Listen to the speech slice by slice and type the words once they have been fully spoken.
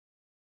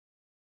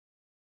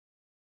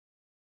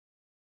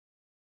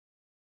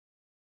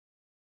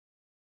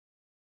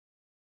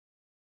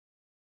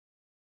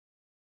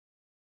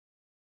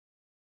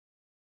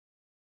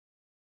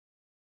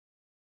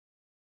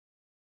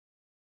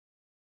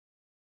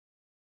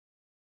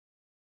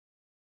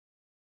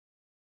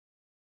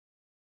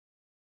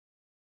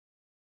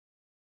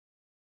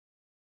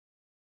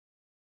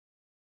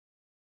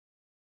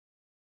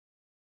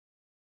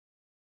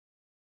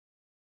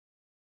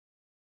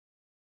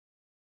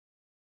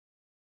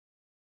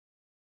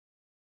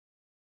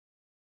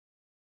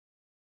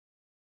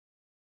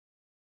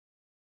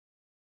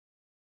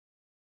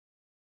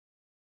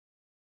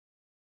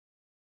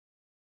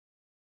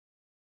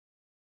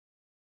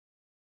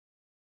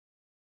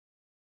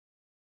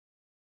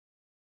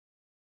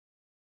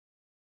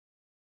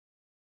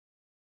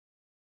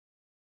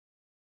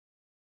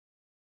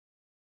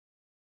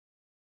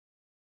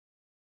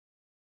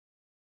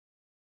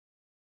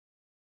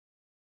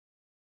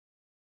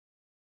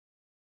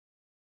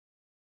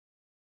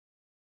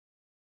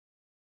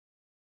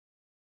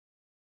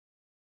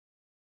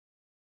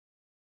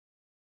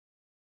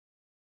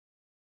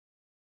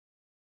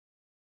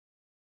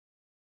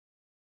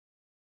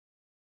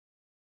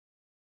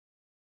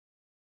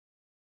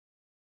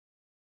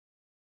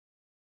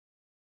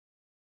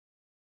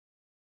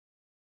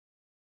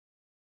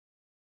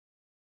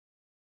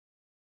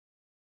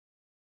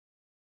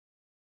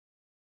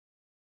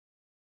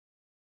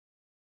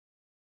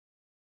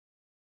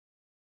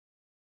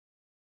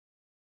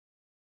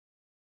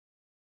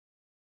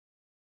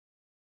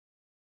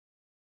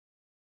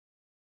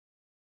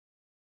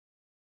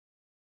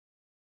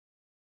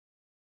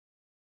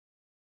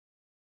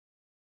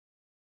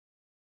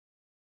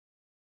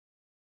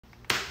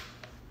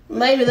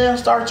maybe they'll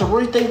start to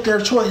rethink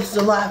their choices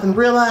in life and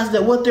realize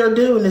that what they're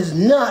doing is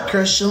not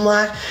Christian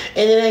life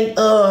and it ain't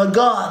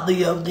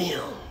godly of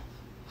them.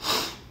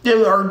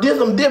 Them are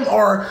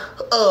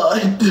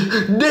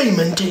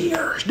demon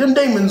tears. Them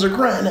demons are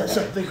crying out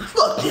something.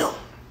 Fuck them.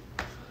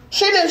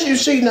 She knows she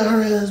was cheating on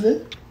her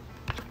husband.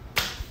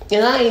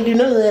 And I ain't do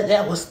none of that.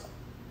 That was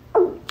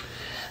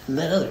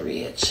that other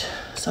bitch.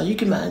 So you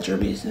can mind your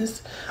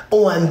business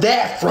on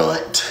that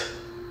front.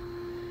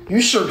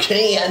 You sure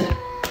can.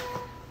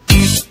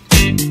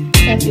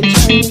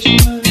 Thank you.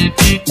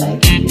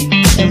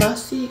 Am I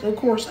sick? Of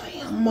course I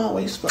am. I'm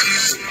always fucking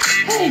sick.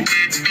 Hey.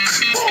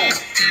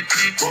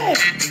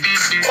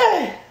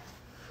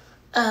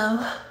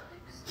 Oh.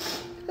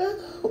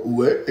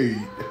 Wait.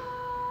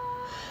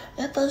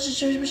 I thought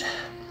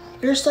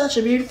you're such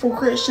a beautiful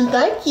Christian.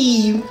 Thank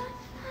you.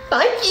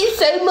 Thank you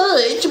so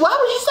much. Why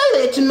would you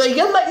say that to me?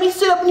 You'll make me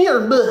sit up in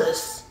your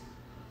bus.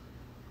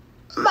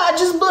 I might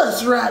just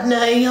bust right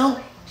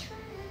now.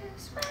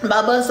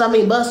 By bus, I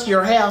mean bus to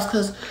your house,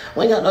 because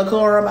we ain't got no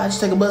car. I might just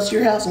take a bus to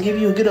your house and give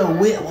you a good old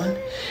wet one.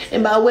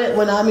 And by wet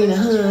one, I mean a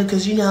hug,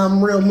 because you know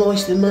I'm real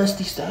moist and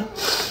musty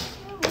stuff.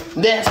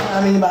 That's what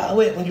I mean by a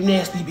wet one, you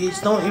nasty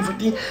bitch. Don't ever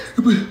think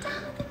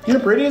you're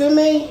prettier than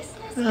me?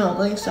 I don't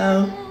think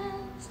so.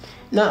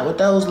 Not with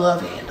those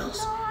love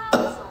handles.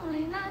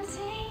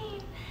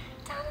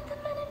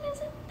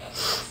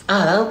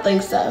 I don't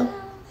think so.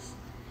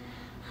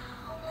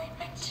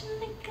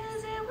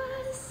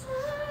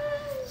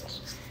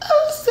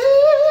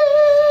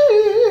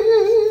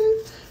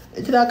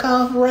 Did I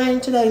call for rain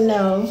today?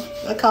 No.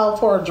 I called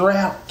for a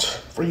drought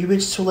for you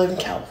bitches who live in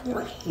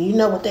California. You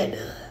know what that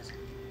does.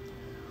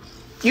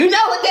 You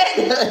know what that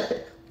does.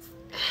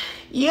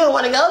 You don't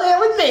want to go there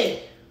with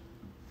me.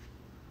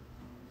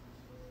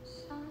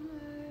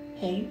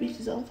 Hey, you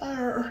bitches on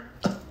fire.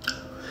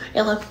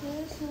 Hello.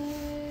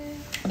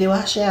 Do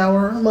I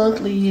shower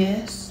monthly?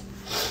 Yes.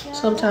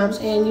 Sometimes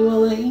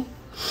annually.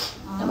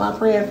 Am I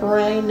praying for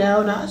rain?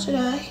 No, not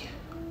today.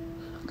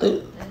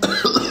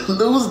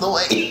 Lose the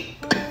weight.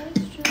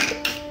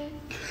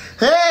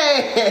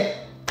 Hey!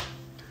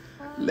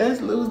 Let's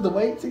lose the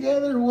weight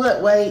together?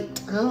 What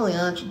weight? I'm only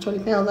 120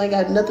 pounds. I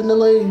got nothing to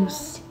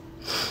lose.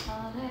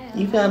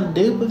 You found a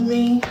dupe of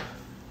me?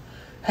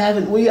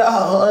 Haven't we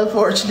all,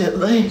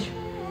 unfortunately?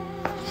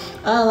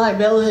 I like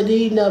Bella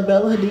Hadid. No,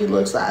 Bella Hadid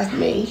looks like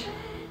me.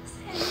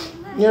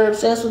 You're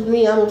obsessed with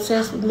me. I'm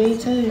obsessed with me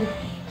too.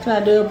 Can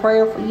I do a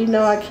prayer for you?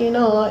 No, I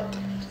cannot.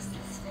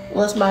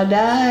 What's my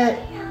diet?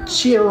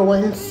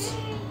 Chirwins,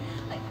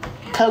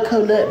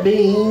 coconut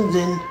beans,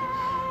 and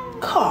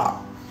carb.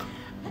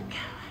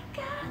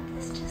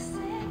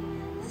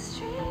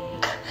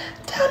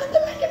 Down at the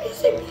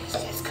Music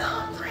Business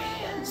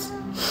Conference.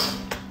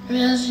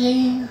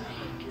 Missing.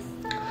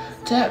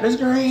 Tap the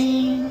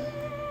screen.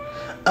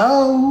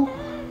 Oh.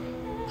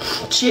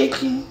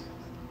 Chicken.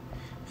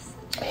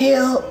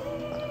 Help.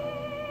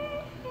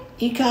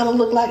 You kind of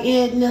look like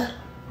Edna.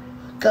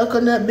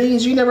 Coconut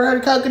beans. You never heard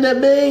of coconut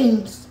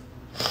beans?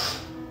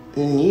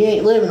 And you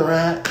ain't living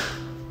right.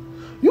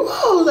 You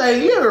hoes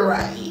ain't living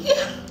right.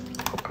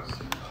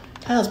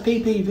 How's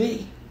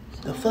PPV?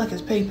 The fuck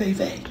is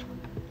PPV?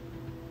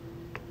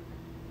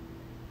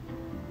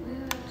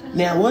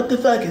 Now what the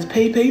fuck is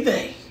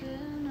PPV?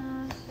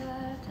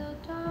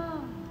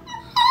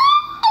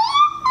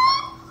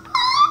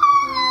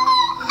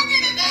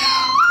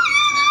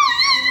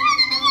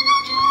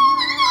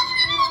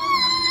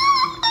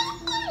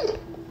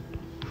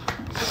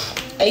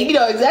 Hey, you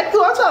know exactly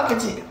who I'm talking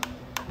to.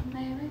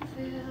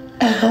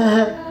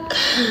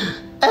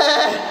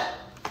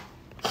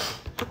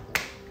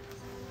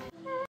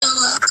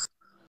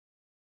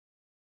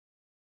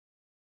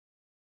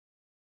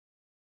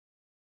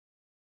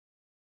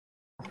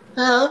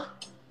 Huh?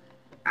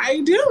 How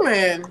you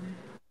doing?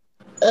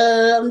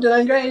 I'm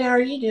doing great. How are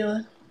you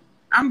doing?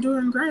 I'm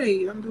doing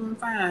great. I'm doing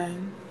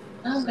fine.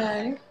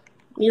 Okay.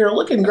 You're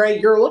looking great.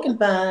 You're looking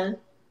fine.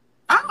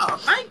 Oh,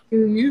 thank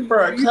you. For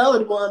a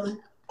colored woman.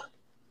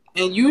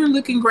 And you're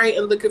looking great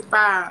and looking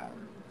fine.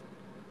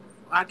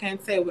 I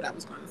can't say what I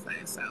was going to say,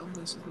 so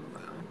let's just move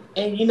on.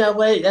 And you know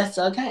what? That's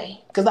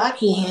okay. Because I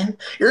can.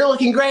 You're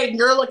looking great and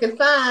you're looking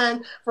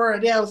fine for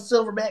a damn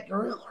silverback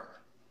gorilla.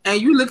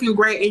 And you're looking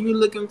great and you're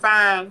looking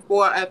fine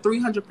for a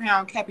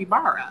 300-pound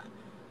capybara.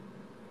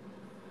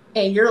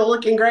 And you're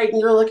looking great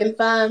and you're looking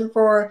fine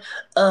for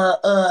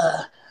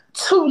a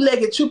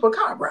two-legged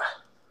chupacabra.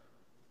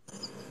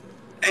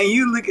 And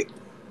you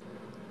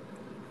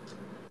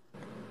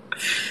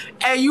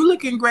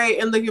looking great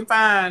and looking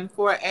fine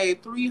for a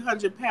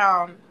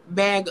 300-pound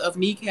bag of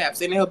kneecaps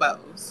and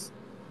elbows.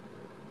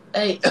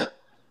 Hey,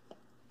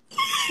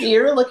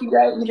 you're looking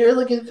great and you're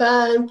looking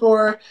fine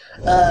for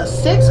a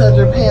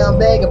 600-pound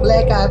bag of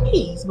black-eyed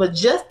peas, but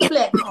just the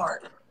black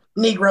part,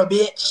 Negro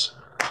bitch.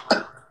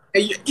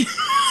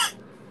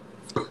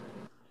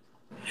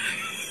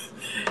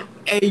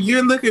 And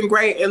you're looking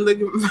great and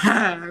looking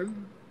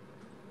fine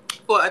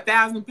for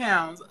 1,000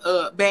 pounds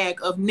bag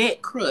of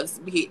net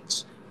crust,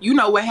 bitch. You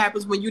know what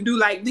happens when you do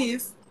like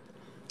this?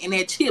 and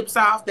that chips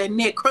off, that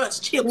neck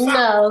crunch chips off.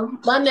 No,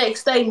 my neck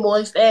stay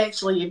moist.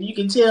 Actually, if you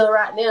can tell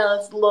right now,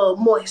 it's a little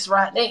moist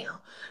right now.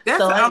 That's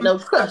so ain't no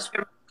crust.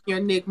 Your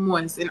neck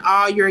moist in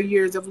all your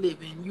years of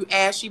living. You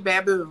ashy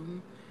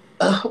baboon.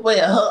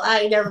 Well,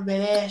 I ain't never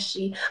been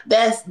ashy.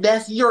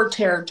 That's your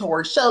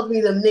territory. Show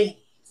me them knees.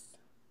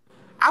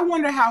 I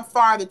wonder how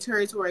far the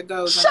territory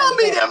goes. Show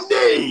me them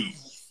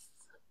knees.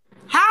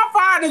 How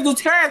far does the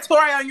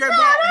territory on your back?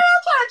 I'm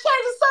trying to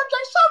change the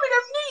subject. Show me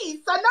them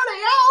knees. I know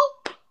they out.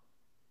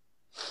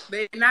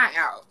 They're not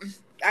out.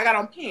 I got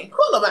on pink.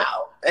 Pull them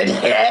out.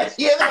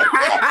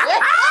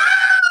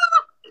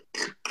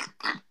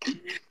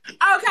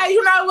 Okay,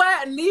 you know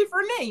what? Knee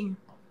for knee.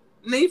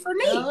 Knee for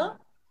knee. Uh-huh.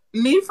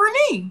 Knee for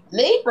knee.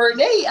 Knee for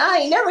knee. I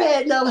ain't never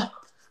had no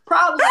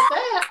problem with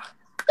that.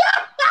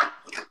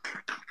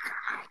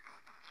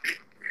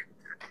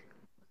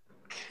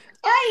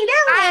 I ain't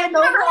never had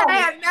no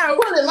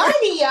problem. Pulling my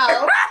knee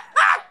out.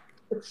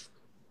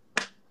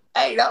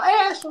 Ain't no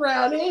ass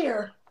around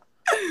here.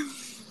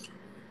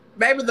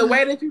 Baby, the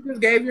way that you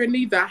just gave your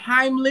knee the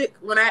Heimlich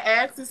when I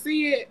asked to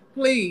see it,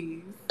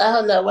 please. I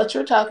don't know what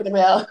you're talking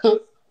about.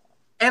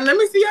 And let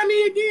me see your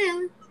knee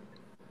again.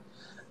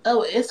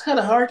 Oh, it's kind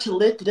of hard to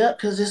lift it up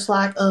because it's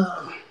like,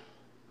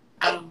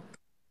 it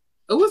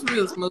was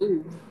real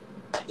smooth.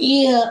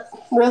 Yeah,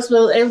 real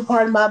smooth. Every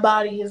part of my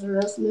body is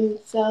real smooth,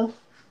 so.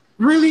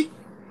 Really?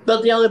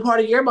 But the only part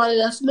of your body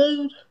that's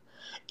smooth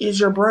is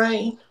your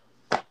brain.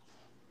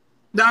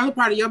 The only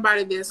part of your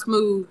body that's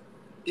smooth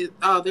is,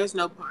 there's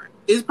no part.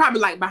 It's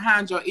probably like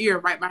behind your ear,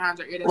 right behind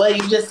your ear. Well,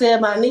 you just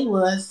said my knee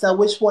was, so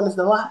which one is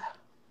the lie?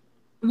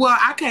 Well,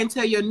 I can't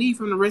tell your knee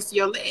from the rest of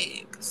your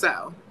leg,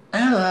 so.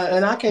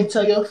 And I can't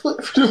tell your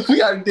foot from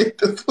we already did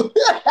this one.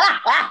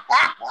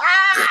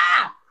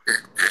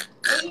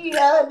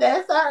 Yeah,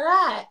 that's all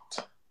right.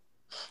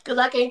 Because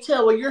I can't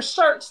tell where your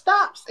shirt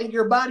stops and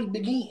your body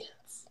begins.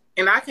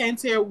 And I can't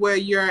tell where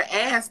your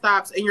ass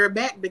stops and your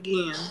back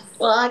begins.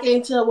 Well, I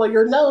can't tell where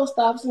your nose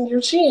stops and your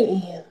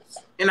chin ends.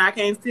 And I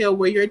can't tell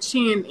where your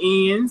chin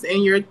ends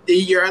and your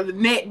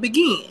neck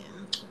begins.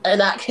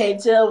 And I can't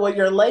tell where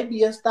your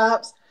labia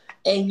stops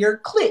and your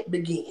clit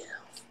begins.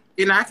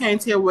 And I can't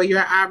tell where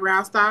your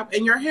eyebrow stops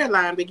and your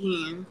hairline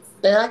begins.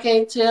 And I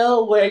can't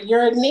tell where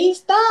your knee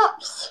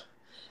stops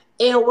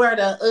and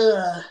where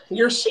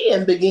your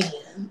shin begins.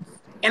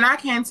 And I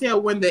can't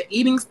tell when the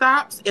eating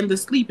stops and the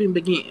sleeping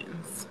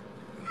begins.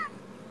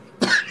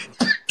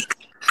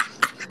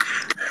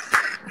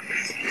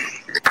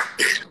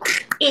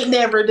 It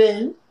never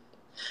do.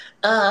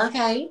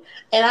 Okay.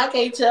 And I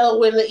can't tell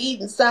when the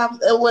eating stops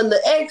and when the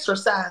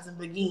exercising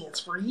begins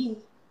for you.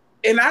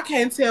 And I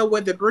can't tell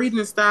when the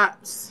breathing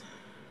stops.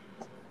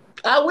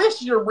 I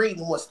wish your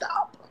breathing would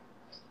stop.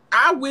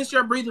 I wish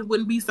your breathing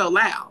wouldn't be so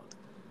loud.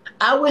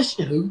 I wish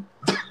you.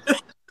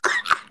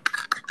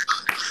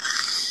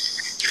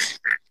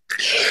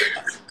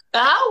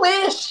 I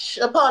wish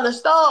upon a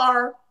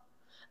star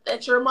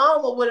that your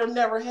mama would have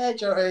never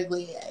had your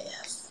ugly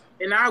ass.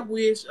 And I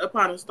wish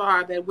upon a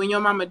star that when your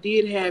mama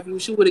did have you,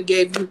 she would have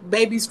gave you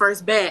baby's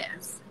first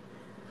bath.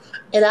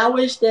 And I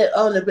wish that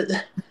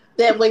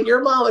that when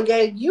your mama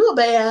gave you a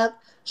bath,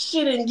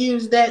 she didn't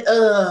use that.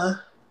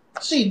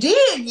 She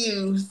did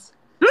use.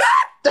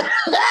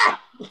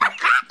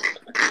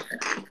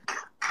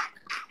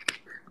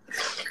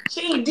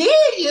 She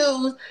did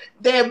use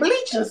that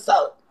bleaching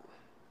soap.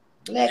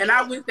 And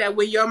I wish that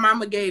when your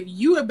mama gave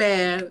you a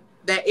bath,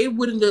 that it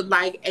wouldn't look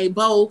like a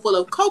bowl full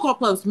of Cocoa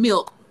Puffs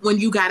milk when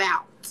you got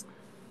out.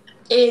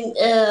 And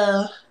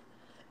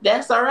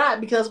that's all right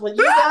because when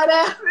you got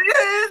out,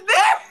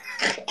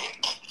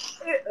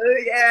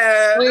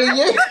 yeah.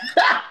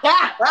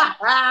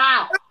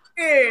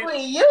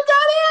 When you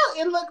got out,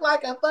 it looked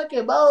like a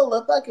fucking bowl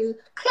of fucking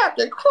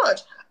Captain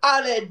Crunch,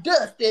 all that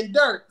dust and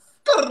dirt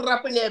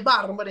up in that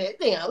bottom of that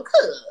damn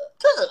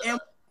cup. And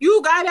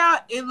you got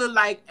out, it looked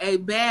like a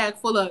bag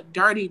full of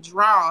dirty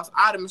drawers,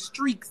 all them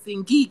streaks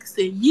and geeks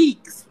and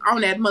yeeks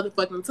on that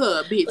motherfucking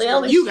tub, bitch. The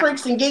only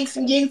streaks and geeks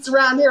and yeeks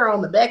around here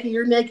on the back of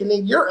your neck and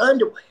in your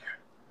underwear.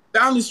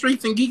 The only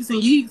streaks and geeks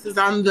and yeeks is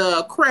on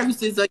the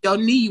crevices of your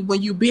knee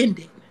when you bend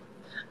it.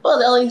 Well,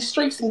 the only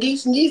streaks and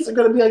geeks and yeeks are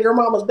going to be on your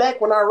mama's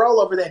back when I roll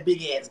over that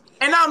big ass bitch.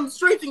 And on the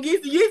streaks and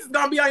geeks is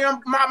going to be on your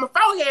mama's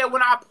forehead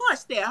when I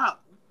punch that hoe.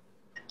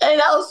 And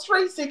those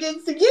streaks and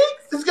geeks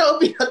is going to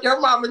be on your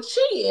mama's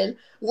chin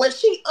when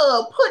she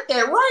put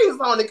that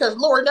razor on it because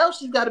Lord knows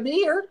she's got a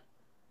beard.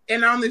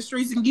 And on the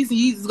streets and geeks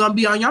is going to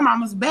be on your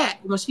mama's back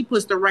when she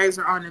puts the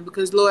razor on it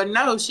because Lord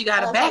knows she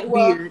got a back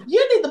beard.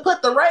 You need to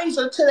put the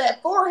razor to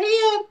that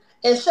forehead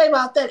and shave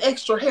out that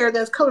extra hair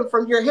that's coming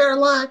from your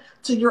hairline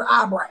to your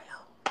eyebrow.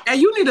 And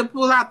you need to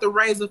pull out the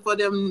razor for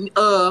them,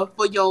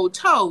 for your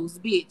toes,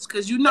 bitch,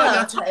 because you know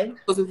your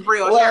toes is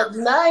real hair.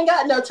 Well, I ain't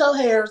got no toe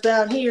hairs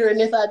down here, and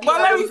if I do,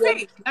 well, let me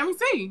see. Let me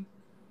see.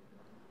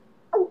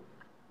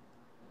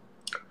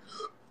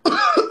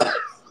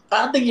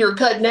 I think you're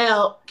cutting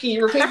out. Can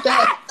you repeat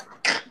that?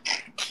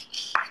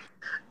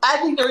 I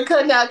think you're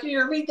cutting out. Can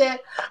you repeat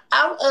that?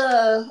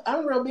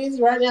 I'm real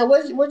busy right now.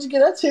 What'd you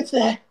get up to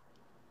today?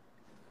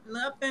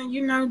 Nothing,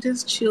 you know,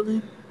 just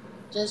chilling.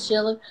 Just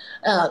chilling?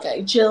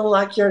 Okay, chilling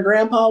like your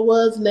grandpa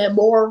was in that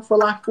morgue for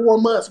like 4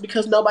 months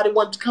because nobody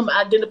wanted to come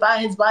identify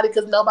his body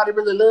because nobody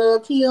really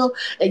loved him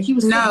and he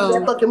was sitting in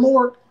that fucking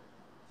morgue.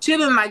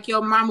 Chilling like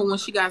your mama when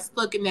she got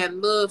stuck in that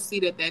love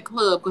seat at that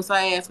club because her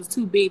ass was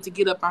too big to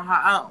get up on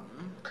her own.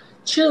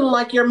 Chilling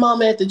like your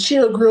mama at the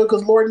chill grill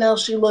because Lord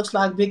knows she looks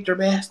like Victor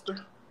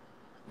Master.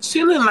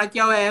 Chilling like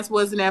your ass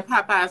wasn't at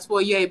Popeye's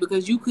foyer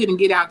because you couldn't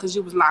get out because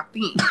you was locked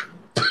in.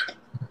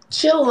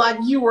 Chilling like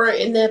you were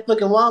in that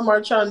fucking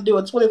Walmart trying to do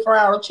a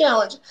 24-hour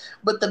challenge,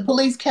 but the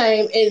police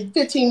came in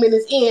 15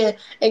 minutes in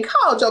and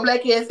called your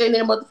black ass in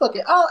that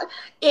motherfucking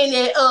in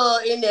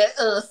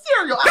that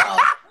cereal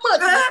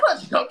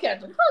munching on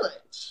Captain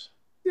Crunch.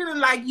 Feeling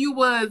like you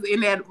was in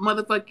that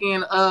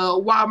motherfucking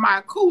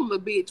Walmart cooler,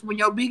 bitch, when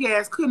your big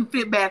ass couldn't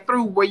fit back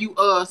through where you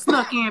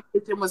snuck in,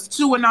 bitch, and was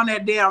chewing on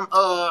that damn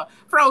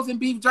frozen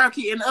beef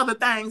jerky and other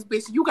things,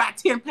 bitch. You got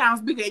 10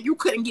 pounds bigger and you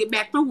couldn't get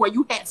back through where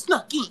you had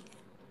snuck in.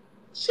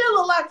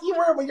 Chilling like you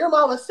were when your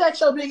mama sat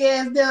your big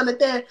ass down at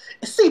that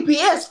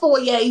CPS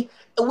foyer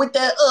with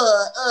that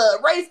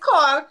race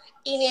car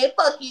in that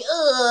fucking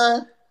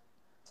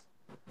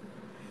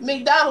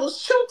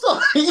McDonald's chew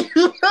toy. Chilling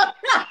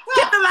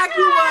like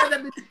you was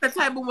at the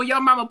table when your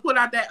mama put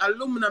out that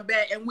aluminum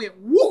bag and went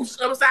whoosh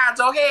upside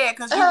your head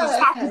because you was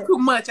talking too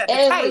much at the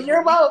table. And when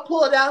your mama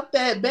pulled out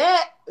that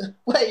bat,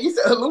 wait, you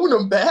said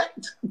aluminum bat?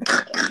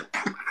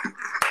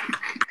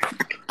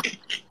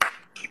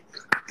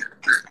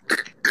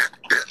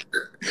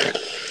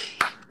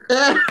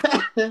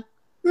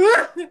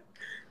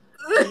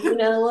 You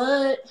know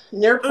what?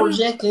 You're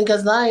projecting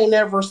because I ain't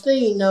never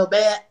seen no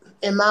bat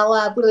in my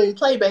life. We didn't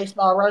play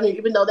baseball around here,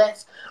 even though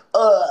that's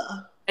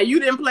And you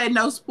didn't play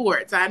no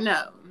sports, I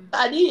know.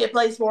 I did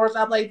play sports.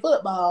 I played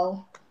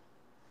football.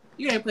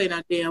 You ain't play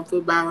no damn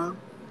football.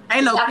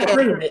 Ain't no I can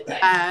prove it.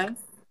 I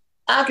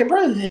can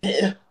prove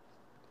it.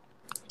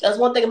 That's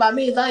one thing about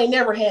me is I ain't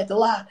never had to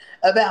lie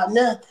about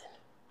nothing.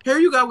 Here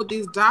you go with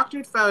these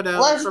doctored photos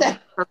What's from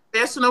that?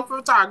 Professional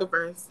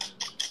photographers.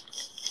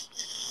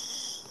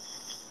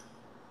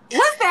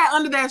 What's that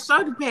under that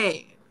shoulder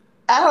pad?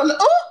 I don't know.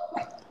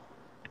 Ooh.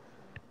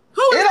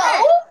 Who is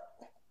that? Ooh.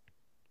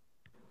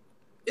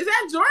 Is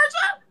that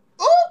Georgia?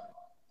 Ooh.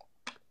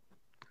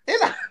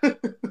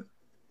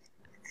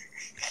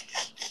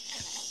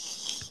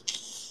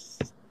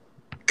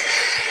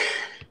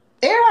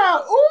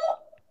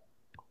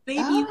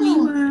 Baby, we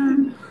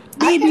won.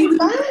 Baby, we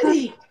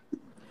won.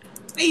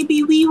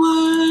 Baby, we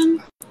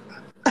won.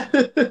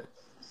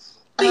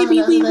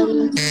 Baby, we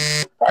won.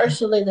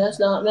 Personally, that's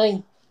not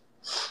me.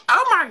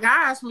 Oh my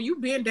gosh, when you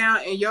bend down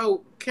and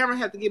your camera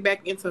has to get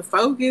back into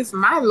focus,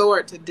 my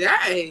lord,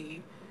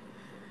 today.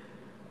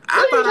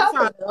 I thought I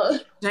saw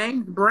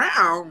James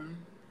Brown.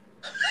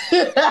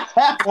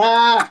 I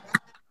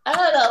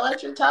don't know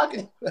what you're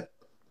talking about.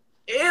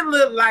 It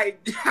looked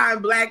like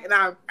I'm black and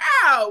I'm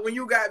proud when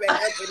you got back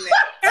up in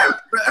that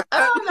camera. I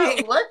don't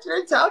know what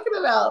you're talking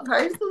about.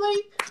 Personally,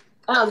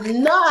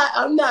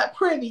 I'm not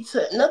privy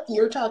to nothing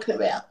you're talking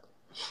about.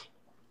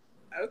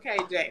 Okay,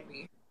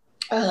 Jamie.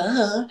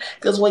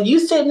 Because when you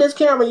sit in this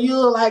camera, you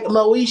look like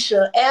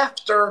Moesha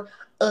after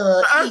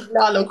eating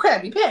all them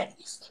Krabby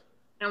Patties.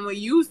 And when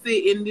you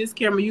sit in this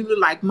camera, you look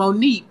like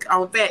Monique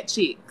on Fat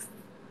Chicks.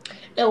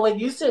 And when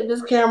you sit in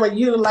this camera,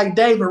 you look like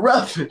David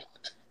Ruffin.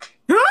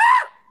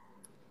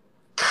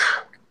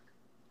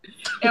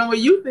 And when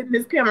you sit in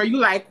this camera, you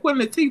like Queen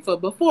Latifah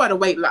before the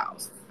weight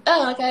loss.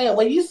 Oh, okay. And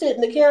when you sit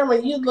in the camera,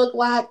 you look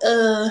like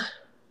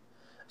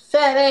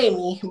Fat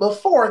Amy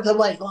before the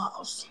weight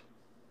loss.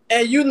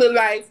 And you look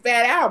like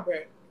Fat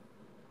Albert.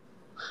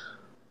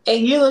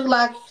 And you look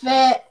like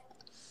Fat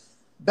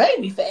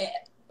Baby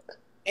Fat.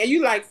 And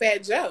you like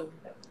Fat Joe.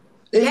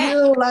 And you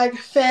look like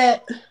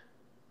Fat...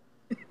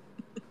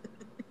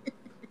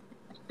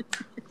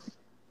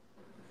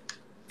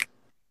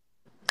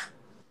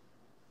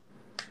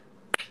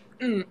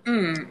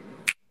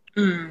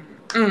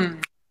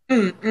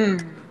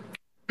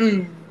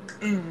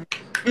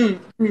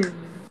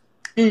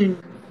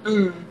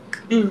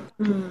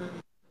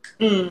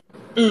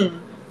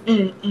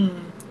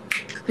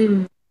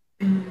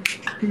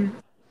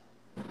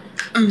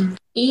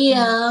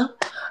 Yeah.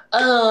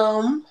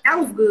 That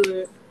was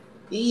good.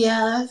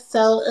 Yeah.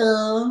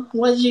 So,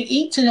 what did you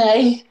eat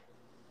today?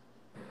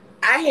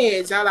 I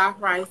had jollof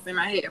rice and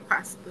I had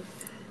pasta.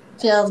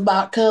 Sounds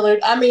about colored.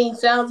 It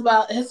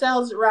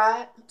sounds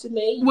right to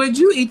me. What'd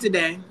you eat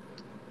today?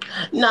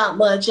 Not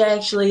much,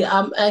 actually.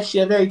 I'm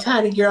actually a very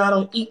tiny girl. I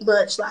don't eat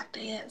much like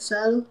that,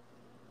 so.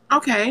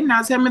 Okay,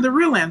 now tell me the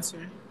real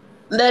answer.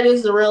 That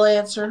is the real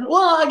answer.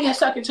 Well, I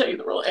guess I can tell you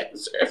the real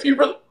answer if you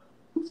really.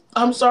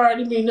 I'm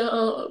sorry to be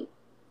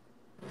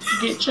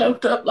get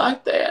choked up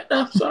like that.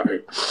 I'm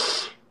sorry.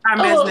 I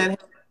imagine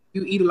that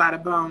you eat a lot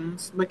of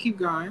bones, but keep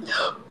going.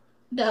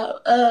 No,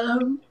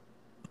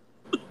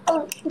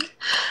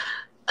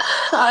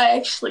 I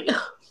actually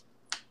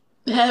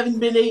haven't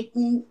been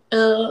eating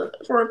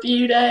for a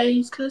few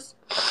days because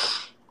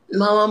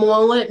my mama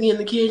won't let me in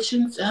the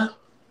kitchen, so.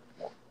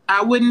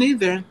 I wouldn't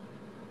either.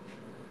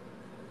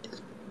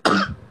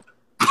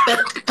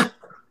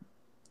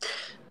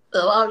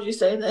 Why would you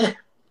say that?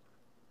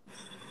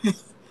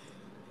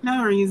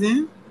 No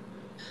reason.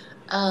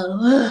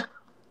 Oh.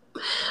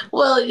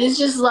 Well, it's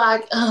just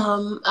like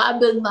I've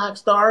been like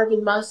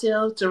starving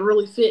myself to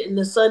really fit in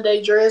the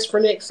Sunday dress for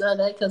next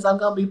Sunday because I'm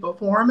gonna be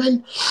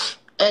performing.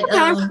 And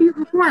Okay, what are you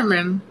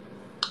performing?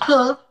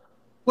 huh?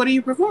 What are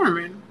you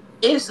performing?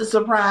 It's a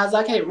surprise.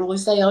 I can't really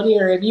say on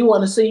here. If you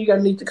want to see, you're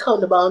gonna need to come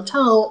to Bon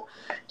Ton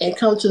and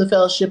come to the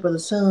Fellowship of the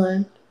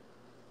Sun.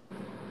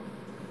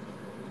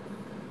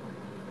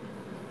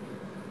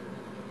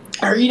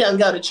 Or you don't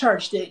go to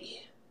church, do you?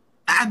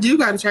 I do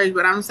go to church,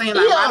 but I'm saying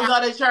You like, don't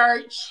go to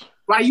church.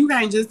 why you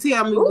can't just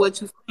tell me what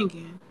you're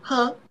thinking?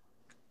 Huh?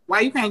 Why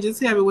you can't just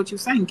tell me what you're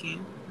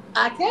thinking?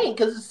 I can't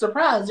because it's a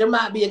surprise. There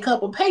might be a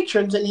couple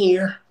patrons in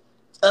here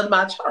of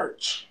my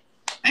church.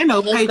 Ain't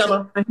no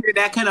patron here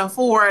that can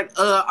afford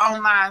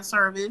online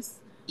service.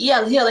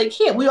 Yeah, they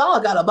can't. We all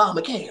got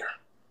Obamacare.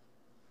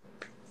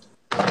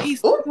 Okay.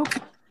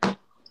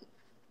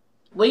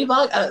 We've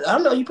all, I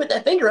don't know, you put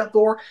that finger up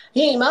for.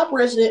 He ain't my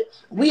president.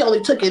 We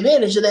only took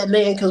advantage of that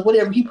man because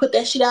whenever he put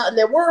that shit out in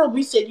that world,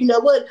 we said, you know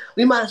what?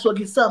 We might as well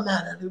get something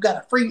out of it. We've got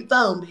a free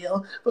phone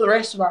bill for the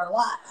rest of our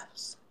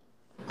lives.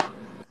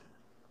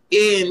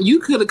 And you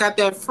could have got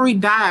that free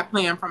diet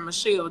plan from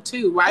Michelle,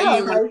 too.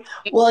 Why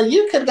Well,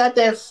 you could have got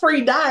that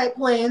free diet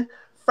plan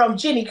from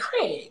Jenny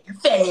Craig.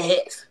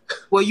 Facts.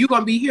 Well, you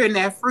going to be hearing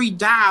that free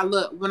dial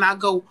up when I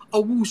go a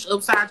whoosh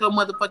upside your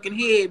motherfucking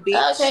head,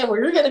 bitch. Okay, well,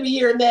 you're going to be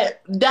hearing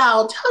that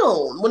dial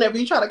tone whenever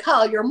you try to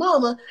call your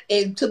mama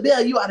and to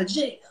bail you out of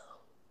jail.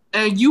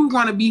 And you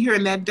want to be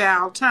hearing that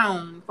dial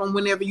tone from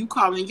whenever you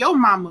calling your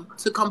mama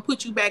to come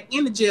put you back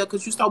in the jail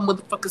because you so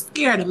motherfucking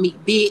scared of me,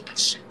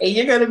 bitch. And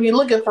you're going to be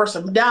looking for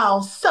some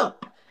dial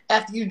soap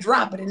after you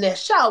drop it in that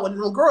shower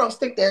and the girls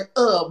stick that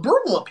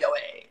broom up your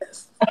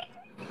ass.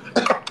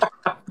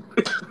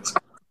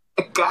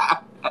 God.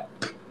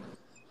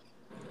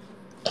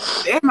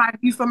 That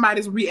might be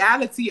somebody's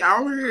reality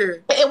on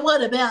here. And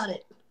what about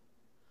it?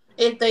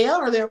 If they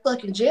are, they're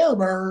fucking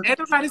jailbirds. Ain't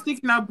nobody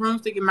sticking no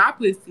broomstick in my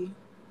pussy.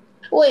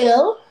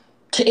 Well,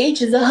 to each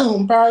his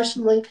own,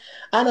 personally.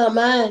 I don't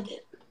mind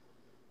it.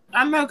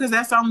 I know, because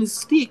that's the only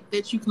stick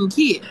that you can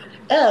get.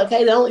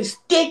 Okay, the only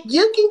stick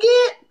you can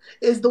get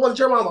is the one that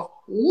your mama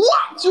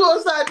whopped you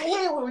upside the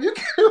head with. You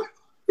can...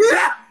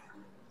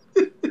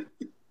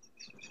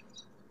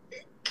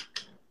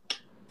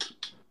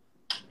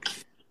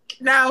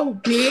 No,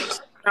 bitch.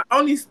 The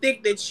only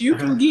stick that you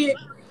can get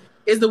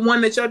is the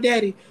one that your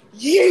daddy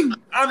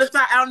on the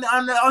side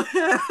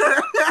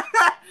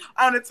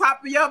on the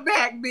top of your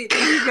back, bitch.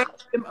 You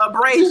got them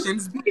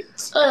abrasions,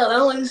 bitch. The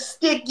only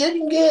stick you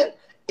can get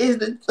is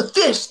the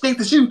fish stick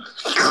that you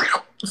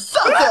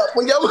suck up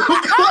when your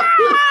mama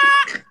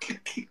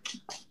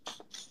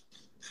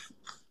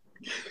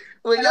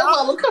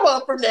come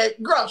up from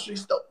that grocery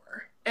store.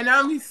 And the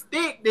only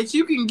stick that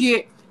you can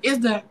get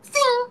is the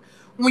thing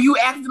when you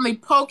accidentally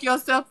poke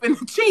yourself in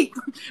the cheek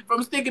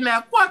from sticking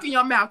that fork in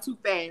your mouth too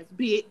fast,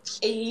 bitch.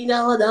 And you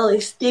know the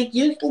only stick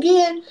you can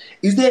get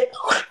is that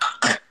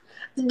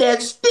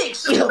stick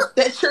shift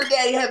that your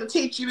daddy had to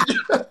teach you to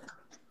do.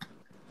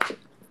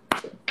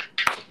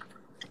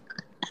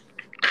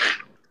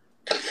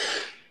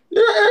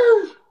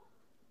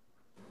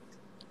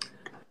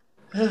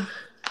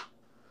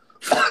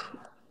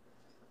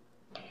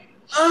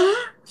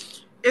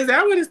 Is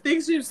that what a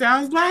stick shift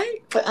sounds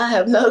like? I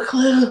have no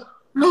clue.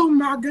 Oh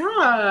my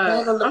God.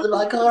 I don't look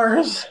like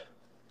cars.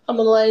 I'm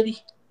a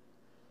lady.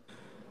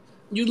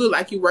 You look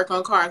like you work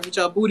on cars with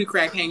your booty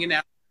crack hanging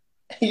out.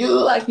 You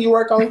look like you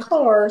work on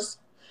cars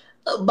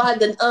by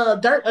the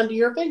dirt under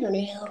your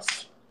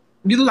fingernails.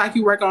 You look like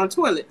you work on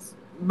toilets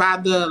by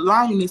the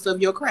longness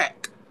of your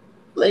crack.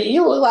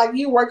 You look like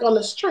you work on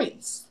the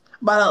streets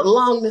by the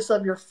longness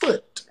of your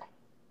foot.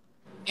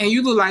 And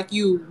you look like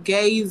you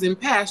gaze in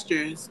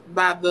pastures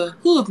by the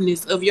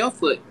hoofness of your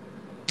foot.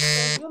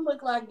 And you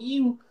look like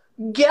you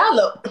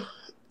gallop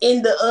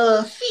in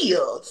the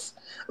fields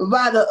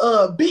by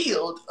the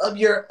build of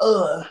your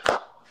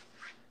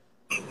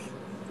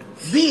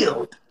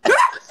build.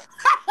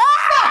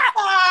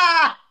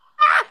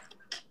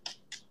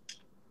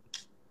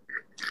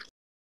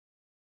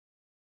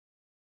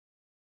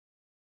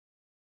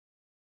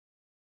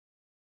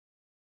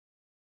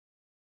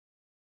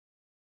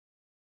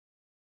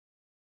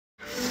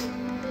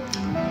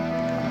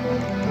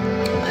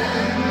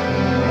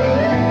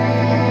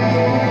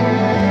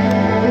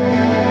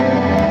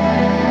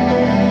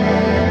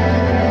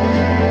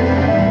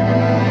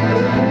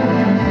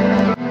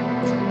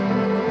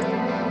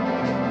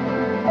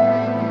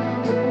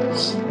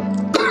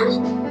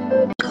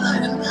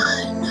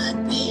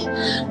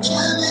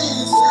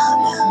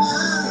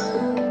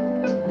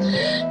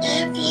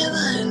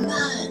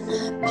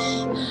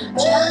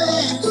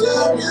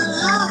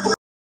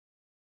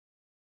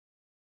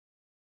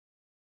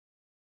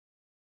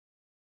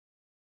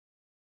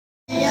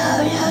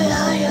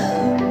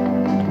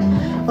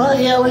 Well,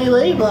 yeah, we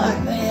leave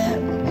like that.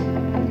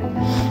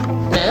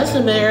 That's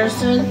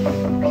embarrassing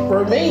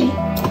for me.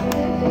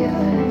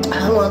 I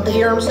don't want to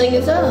hear him sing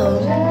his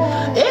own.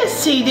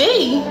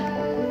 STD.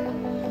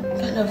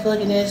 ain't no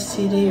fucking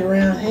STD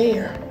around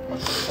here.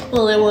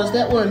 Well, there was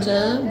that one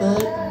time, but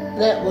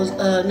that was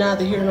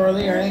neither here nor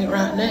there. It ain't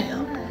right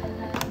now.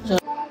 So,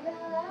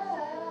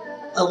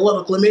 a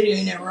little chlamydia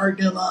ain't never hurt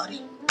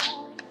nobody.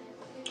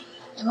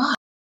 Am I?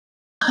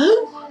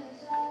 Who?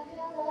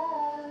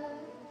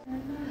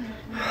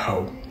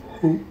 Oh.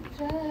 Who?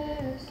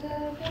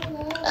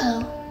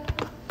 Oh.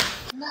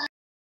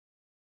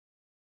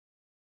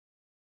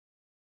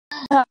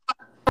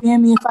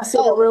 Damn me if I say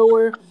the real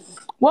word.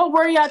 What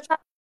word y'all trying?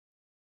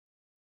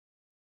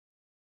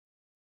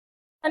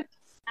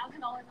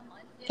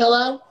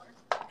 Hello?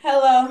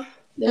 Hello.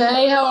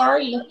 Hey, how are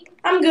you?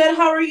 I'm good.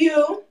 How are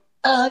you?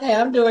 Oh, okay,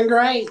 I'm doing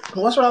great.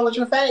 What's wrong with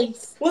your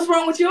face? What's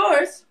wrong with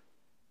yours?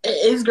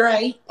 It's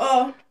great.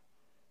 Oh.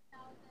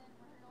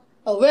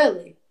 Oh,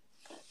 really?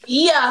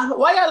 Yeah,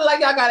 why y'all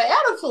like y'all got an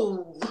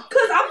attitude?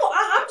 Cause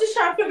I'm just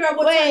trying to figure out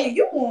what time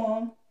you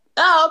on.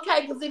 Oh,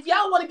 okay, because if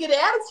y'all want to get an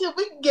attitude,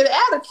 we can get an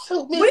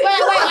attitude. Wait,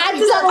 I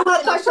just have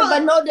one question,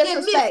 but no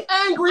disrespect.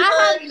 I have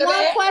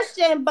one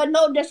question, but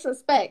no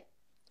disrespect.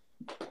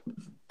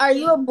 Are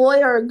you a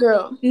boy or a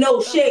girl?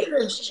 No shit.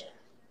 Christian.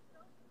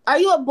 Are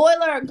you a boy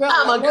or a girl?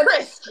 I'm a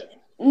Christian.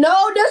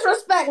 No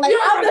disrespect. Like,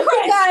 I'm a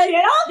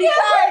Christian.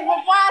 Because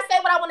before I say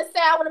what I want to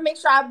say, I want to make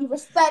sure I be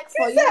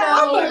respectful. You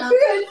know?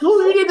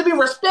 Who you need to be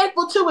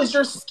respectful to is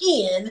your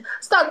skin.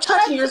 Stop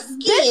touching your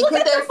skin. Bitch, look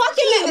at the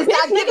fucking nigga.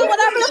 Bitch, nigga,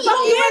 whatever the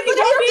fuck you is.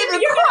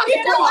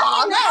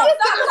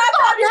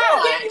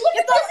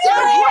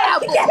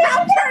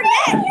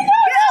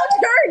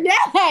 Your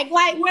neck.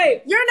 Like,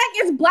 wait, your neck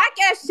is black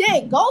as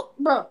shit. Go,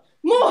 bro.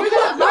 Move.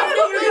 You're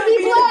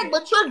black,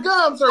 but your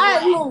gums are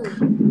black. Move.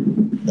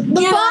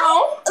 The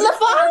phone?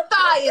 Your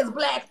thigh is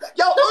black.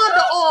 Your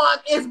underarm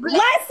is black.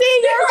 Let's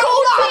see your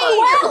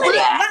coochie.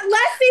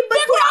 Let's see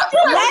between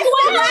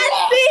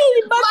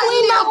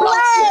the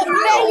legs.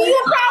 Man, you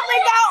probably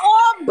got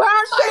all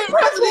burnt shit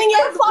between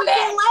your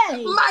fucking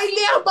legs. My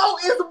Lambo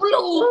is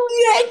blue.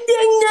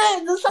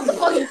 Shut the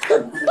fuck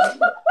up.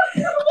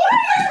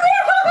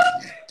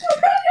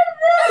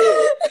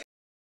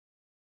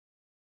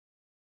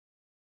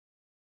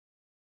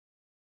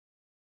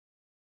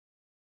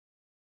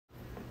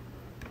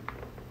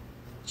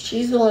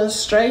 She's going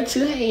straight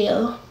to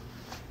hell.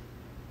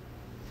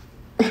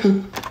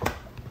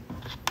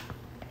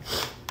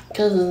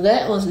 Because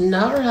that was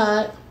not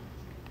right.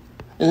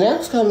 And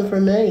that's coming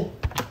from me.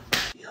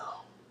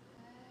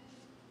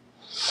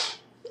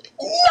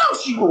 Now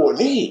she going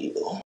to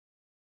hell.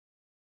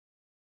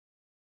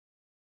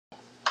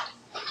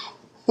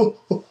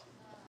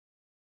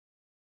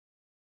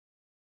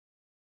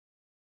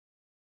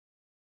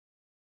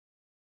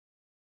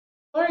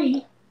 How are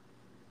you?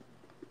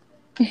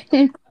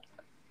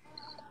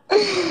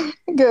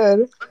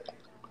 Good.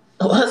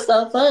 What's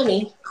so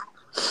funny?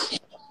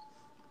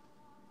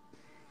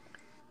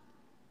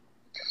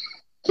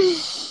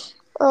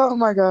 Oh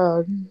my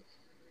god.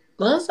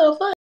 What's so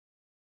funny?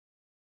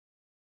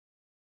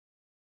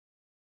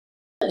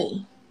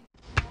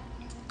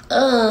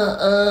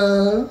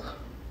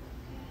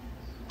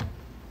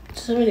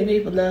 So many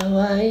people know who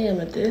I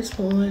am at this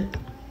point.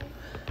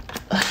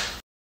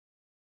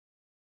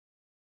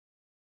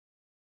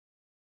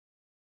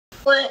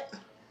 What?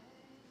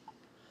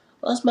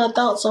 What's my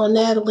thoughts on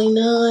Natalie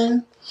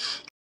Nunn?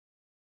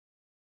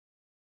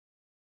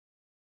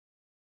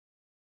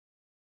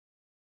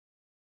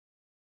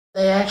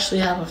 They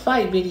actually have a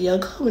fight video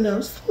coming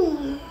up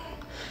soon.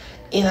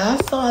 And I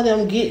saw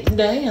them getting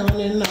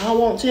down, and I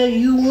won't tell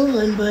you who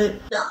won,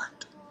 but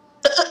not.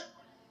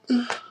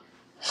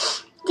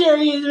 There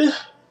is.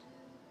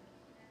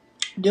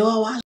 Do I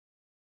watch?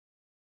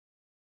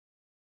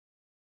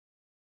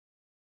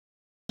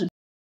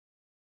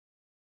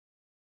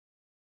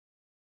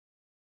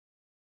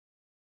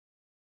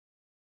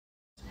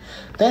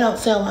 They don't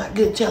sound like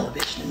good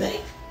television to me.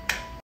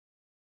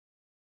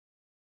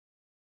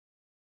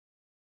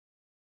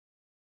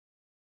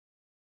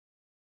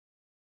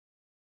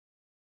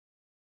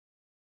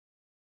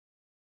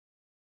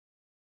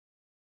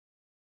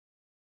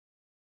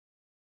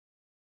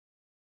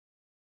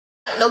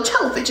 No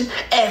television,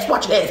 ass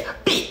watching ass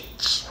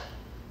bitch.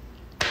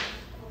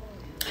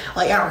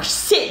 Like I was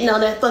sitting on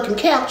that fucking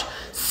couch,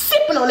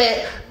 sipping on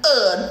that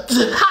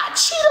hot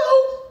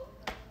Cheeto.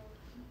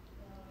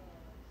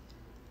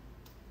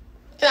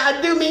 And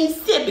I do mean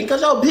sipping, cause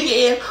your big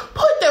ass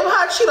put them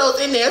hot Cheetos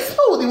in that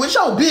smoothie with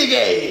your big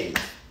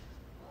ass.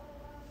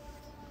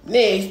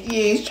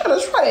 Nasty ass trying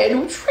to try that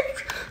new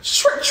trick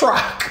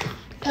truck.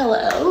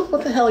 Hello,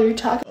 what the hell are you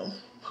talking about?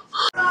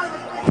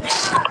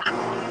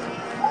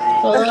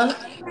 Hello?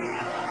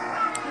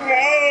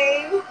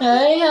 Hey.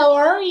 Hey, how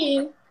are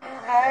you?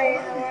 Hi,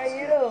 how are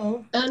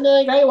you? I'm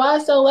doing great. Why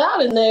is it so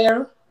loud in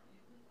there?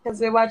 Because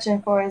we're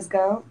watching Forrest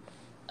Gump.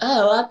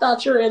 Oh, I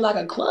thought you were in like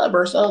a club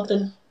or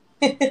something.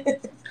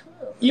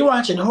 You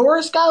watching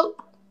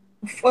Horoscope?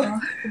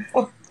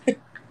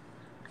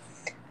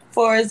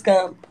 Forrest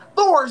Gump.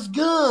 Forrest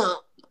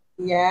Gump.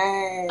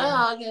 Yeah.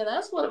 Oh, yeah,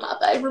 that's one of my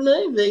favorite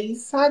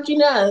movies. How'd you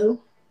know?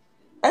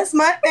 That's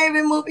my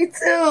favorite movie too.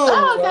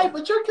 Oh, okay,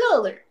 but you're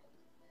colored.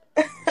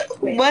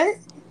 What?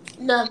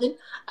 Nothing.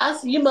 I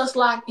said you must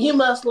like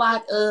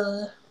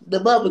the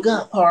Bubba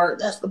Gump part.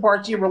 That's the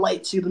part you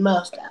relate to the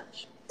most.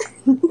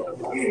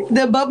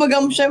 The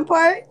bubblegum shrimp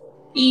part?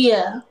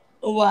 Yeah.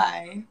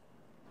 Why?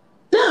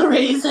 No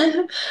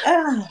reason.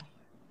 Ah.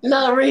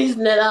 No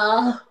reason at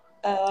all.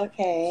 Oh,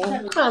 okay.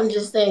 I'm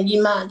just saying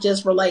you might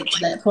just relate to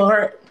that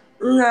part.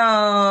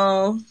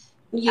 No.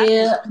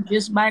 Yeah. I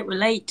just might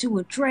relate to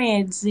a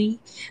transy.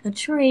 A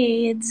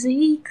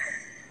transy.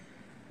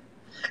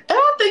 And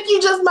I think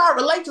you just might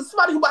relate to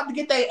somebody who about to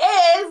get their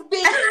ass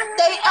beat.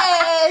 Their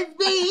ass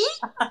beat.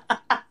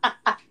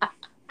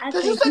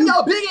 Because you send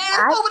your big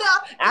ass over there.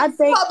 I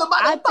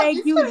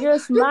think you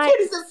just might.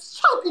 Your titties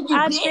is choking you,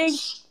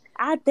 bitch.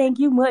 I think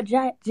you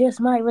just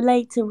might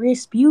relate to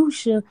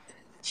Respucia.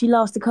 She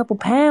lost a couple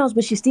pounds,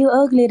 but she's still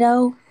ugly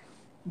though.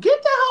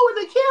 Get that hoe in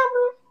the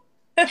camera.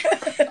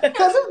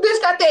 Because this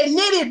bitch got that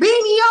knitted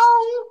beanie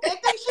on. They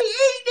think she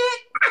eating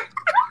it.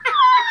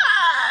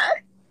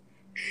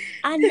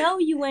 I know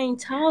you ain't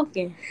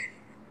talking.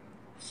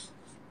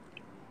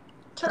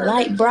 Turn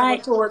light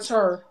bright towards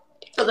her.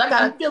 Because I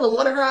got a feeling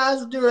one of her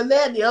eyes is doing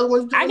that, the other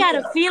one's doing that. I got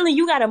a feeling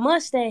you got a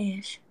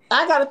mustache.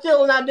 I got a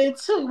feeling I did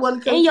too.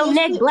 And your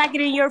neck blacker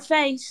than your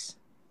face.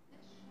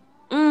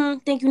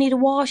 Think you need to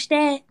wash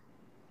that?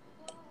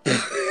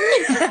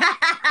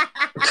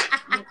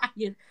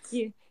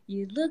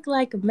 You look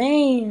like a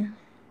man.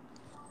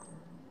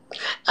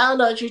 I don't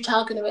know what you're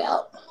talking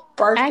about.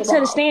 Ask her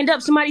to stand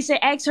up. Somebody said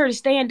ask her to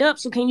stand up.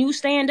 So can you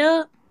stand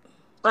up?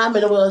 I'm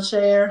in a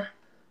wheelchair.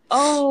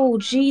 Oh,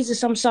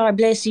 Jesus. I'm sorry.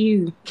 Bless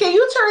you. Can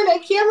you turn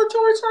that camera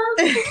towards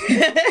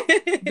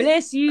her?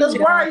 Bless you. Because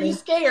why are you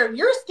scared?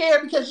 You're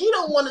scared because you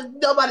don't want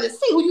nobody to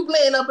see who you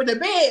laying up in the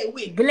bed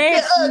with.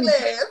 Bless that you.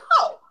 Ugly ass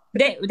hoe.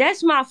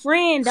 That's my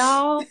friend,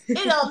 dog. It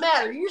don't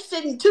matter. You're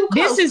sitting too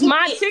close. This is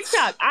my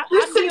TikTok.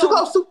 You're sitting too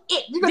close to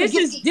it. You're gonna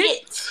get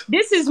it.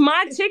 This is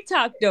my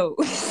TikTok though.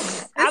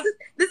 This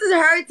is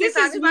her TikTok. This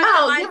is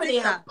my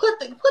TikTok. Put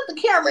the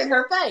camera in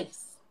her face.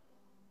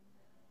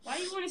 Why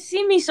you want to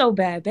see me so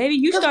bad, baby?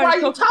 You started why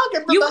you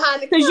talking from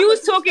behind the camera? Because you was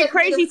talking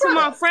crazy to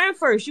my friend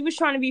first. You was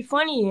trying to be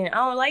funny, and I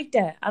don't like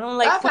that. I don't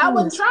like. I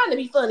wasn't trying to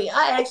be funny.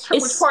 I asked her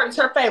which part is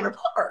her favorite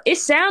part. It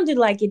sounded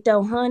like it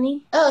though,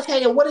 honey.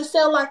 Okay, and what it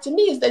sounded like to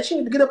me is that you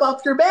need to get up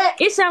off your back.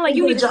 It sounded like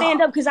you need to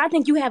stand up because I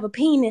think you have a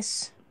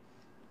penis.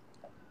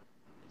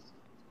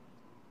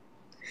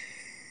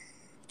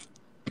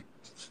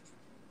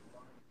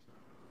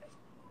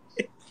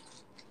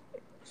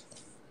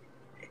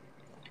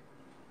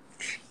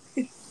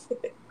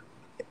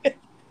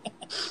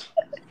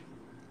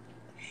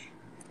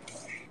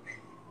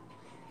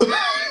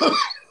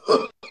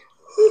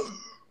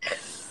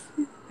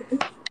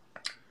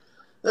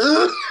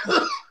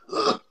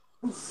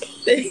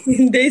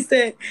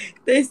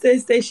 They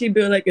say she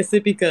built like a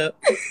sippy cup.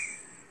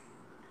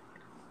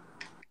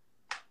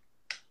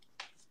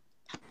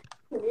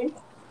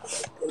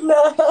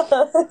 No.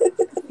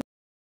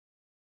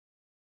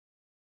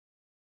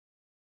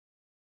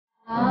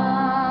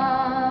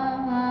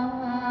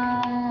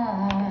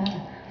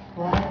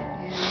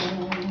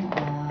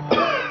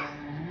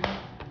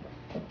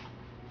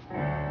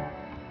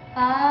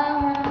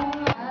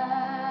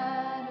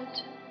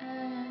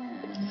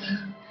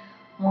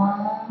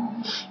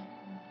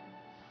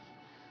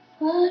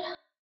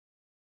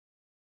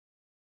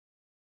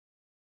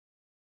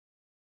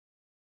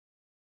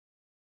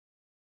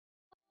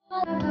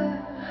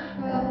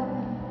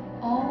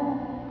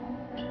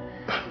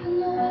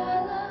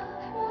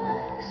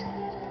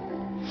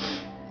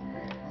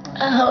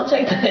 I'll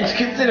take that into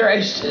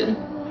consideration.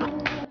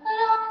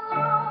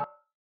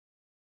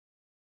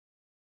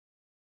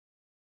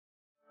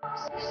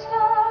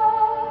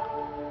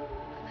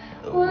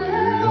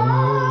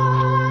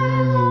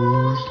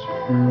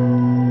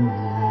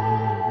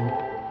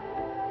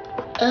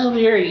 Oh,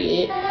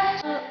 period.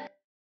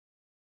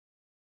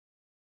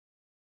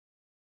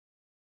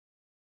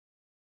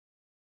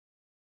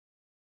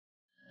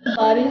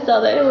 Body,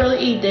 so they really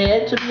eat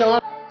that, to be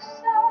honest.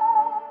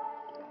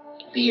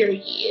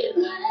 Period.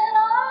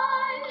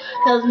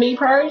 Because me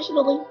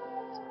personally,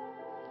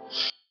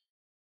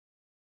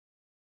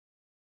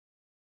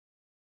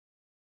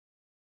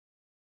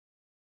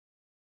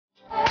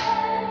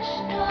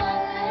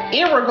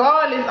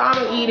 irregardless,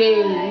 I'm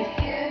eating.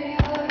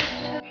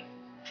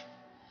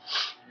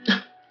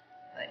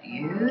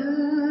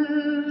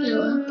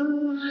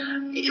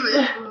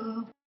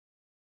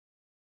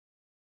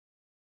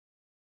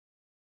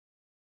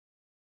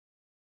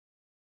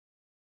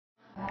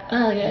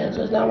 Oh yeah,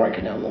 so it's not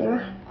working no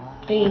more.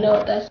 And you know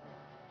what? That's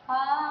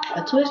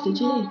a twisted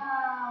tea.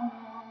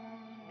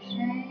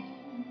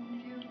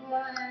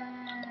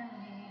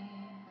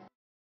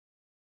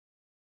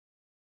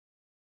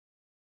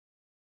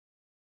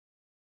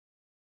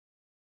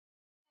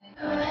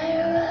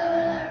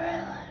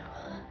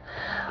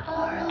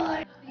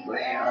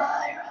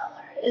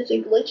 Is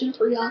it glitching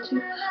for y'all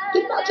too?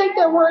 Did not take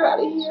that word out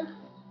of here.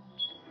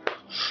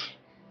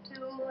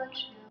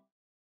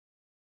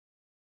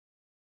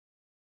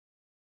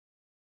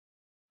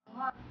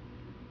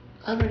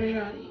 I'm ready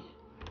to eat.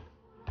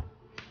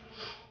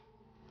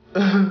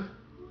 Well,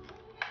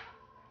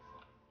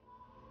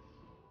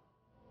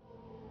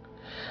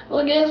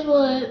 guess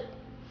what?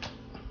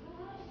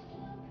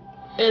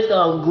 It's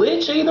gonna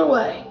glitch either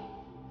way.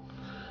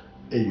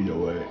 And you know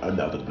what? I'm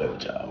not gonna play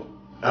with y'all.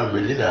 I'm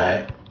really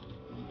not.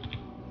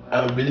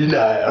 I'm really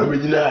not. I'm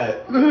really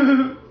not.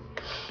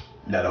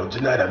 Not on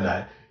tonight, I'm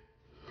not.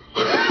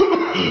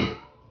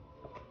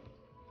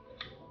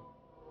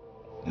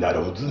 Not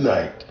on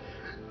tonight.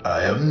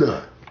 I am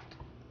not.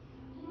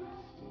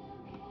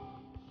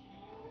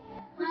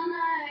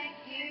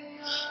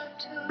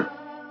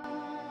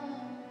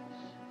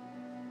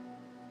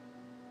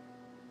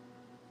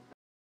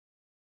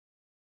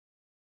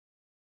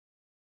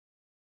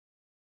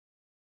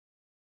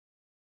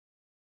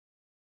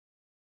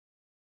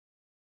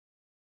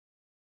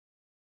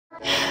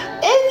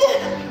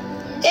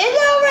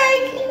 It's alright.